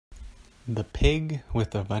The Pig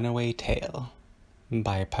with the Runaway Tail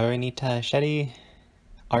by Parinita Shetty,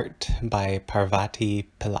 art by Parvati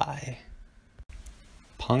Pillai.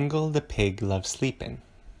 Pongal the pig loves sleepin'.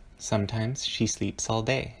 Sometimes she sleeps all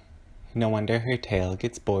day. No wonder her tail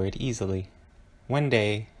gets bored easily. One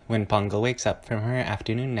day, when Pongal wakes up from her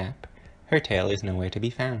afternoon nap, her tail is nowhere to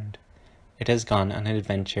be found. It has gone on an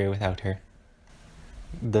adventure without her.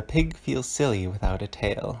 The pig feels silly without a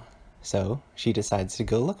tail, so she decides to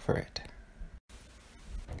go look for it.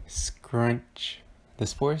 Scrunch.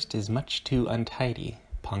 This forest is much too untidy,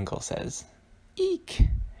 Pongal says. Eek!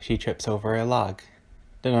 She trips over a log.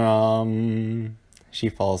 Dum! She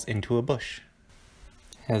falls into a bush.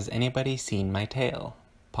 Has anybody seen my tail?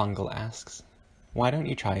 Pongal asks. Why don't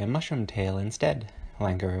you try a mushroom tail instead?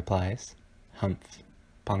 Lanka replies. Humph,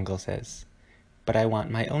 Pongal says. But I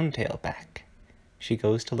want my own tail back. She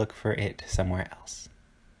goes to look for it somewhere else.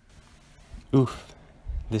 Oof.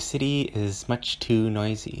 The city is much too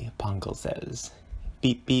noisy, Pongal says.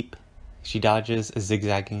 Beep beep. She dodges a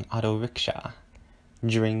zigzagging auto rickshaw.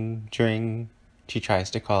 Dring, dring. She tries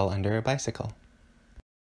to call under a bicycle.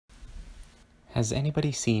 Has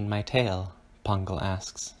anybody seen my tail? Pongal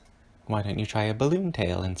asks. Why don't you try a balloon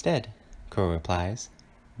tail instead? Crow replies.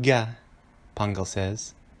 Gah, Pongal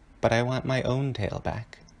says. But I want my own tail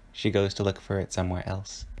back. She goes to look for it somewhere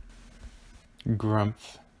else.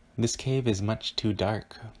 Grumph. This cave is much too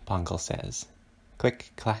dark, Pongal says.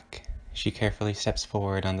 Click, clack. She carefully steps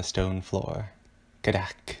forward on the stone floor.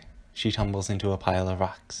 Kadak. She tumbles into a pile of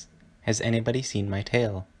rocks. Has anybody seen my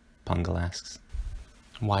tail? Pongal asks.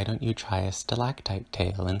 Why don't you try a stalactite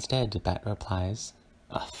tail instead? Bat replies.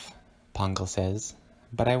 Uff, Pongal says.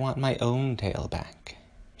 But I want my own tail back.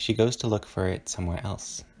 She goes to look for it somewhere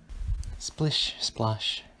else. Splish,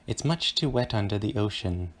 splosh. It's much too wet under the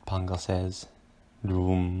ocean, Pongal says.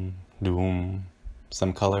 Doom, doom.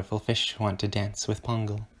 Some colorful fish want to dance with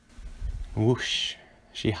Pongal. Whoosh.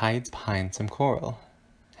 She hides behind some coral.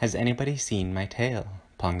 Has anybody seen my tail?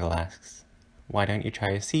 Pongal asks. Why don't you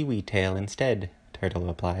try a seaweed tail instead? Turtle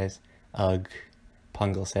replies. Ugh,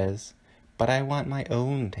 Pongal says. But I want my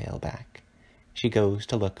own tail back. She goes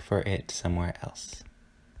to look for it somewhere else.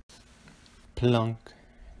 Plonk.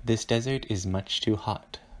 This desert is much too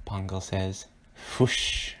hot, Pongal says.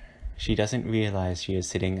 Whoosh. She doesn't realize she is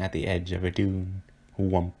sitting at the edge of a dune.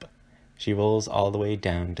 Whump. She rolls all the way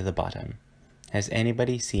down to the bottom. Has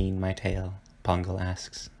anybody seen my tail? Pongal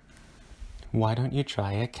asks. Why don't you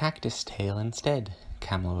try a cactus tail instead?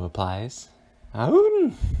 Camel replies.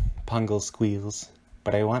 Ahoon! Pongal squeals.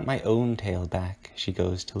 But I want my own tail back. She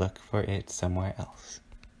goes to look for it somewhere else.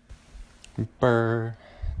 Brr.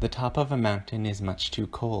 The top of a mountain is much too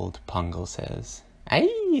cold, Pongal says.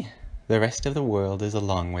 Aye! The rest of the world is a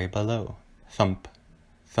long way below. Thump,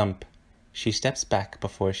 thump. She steps back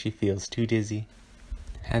before she feels too dizzy.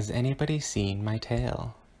 Has anybody seen my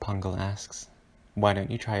tail? Pongal asks. Why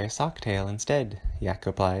don't you try a sock tail instead? Yak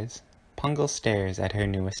replies. Pongal stares at her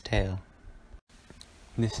newest tail.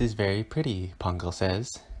 This is very pretty, Pongal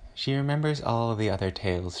says. She remembers all the other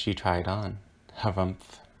tails she tried on.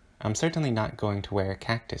 Harumph. I'm certainly not going to wear a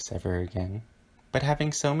cactus ever again. But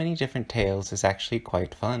having so many different tails is actually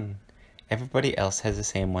quite fun. Everybody else has the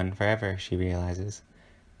same one forever, she realizes.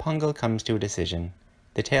 Pongal comes to a decision.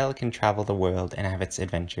 The tail can travel the world and have its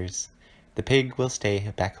adventures. The pig will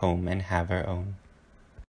stay back home and have her own.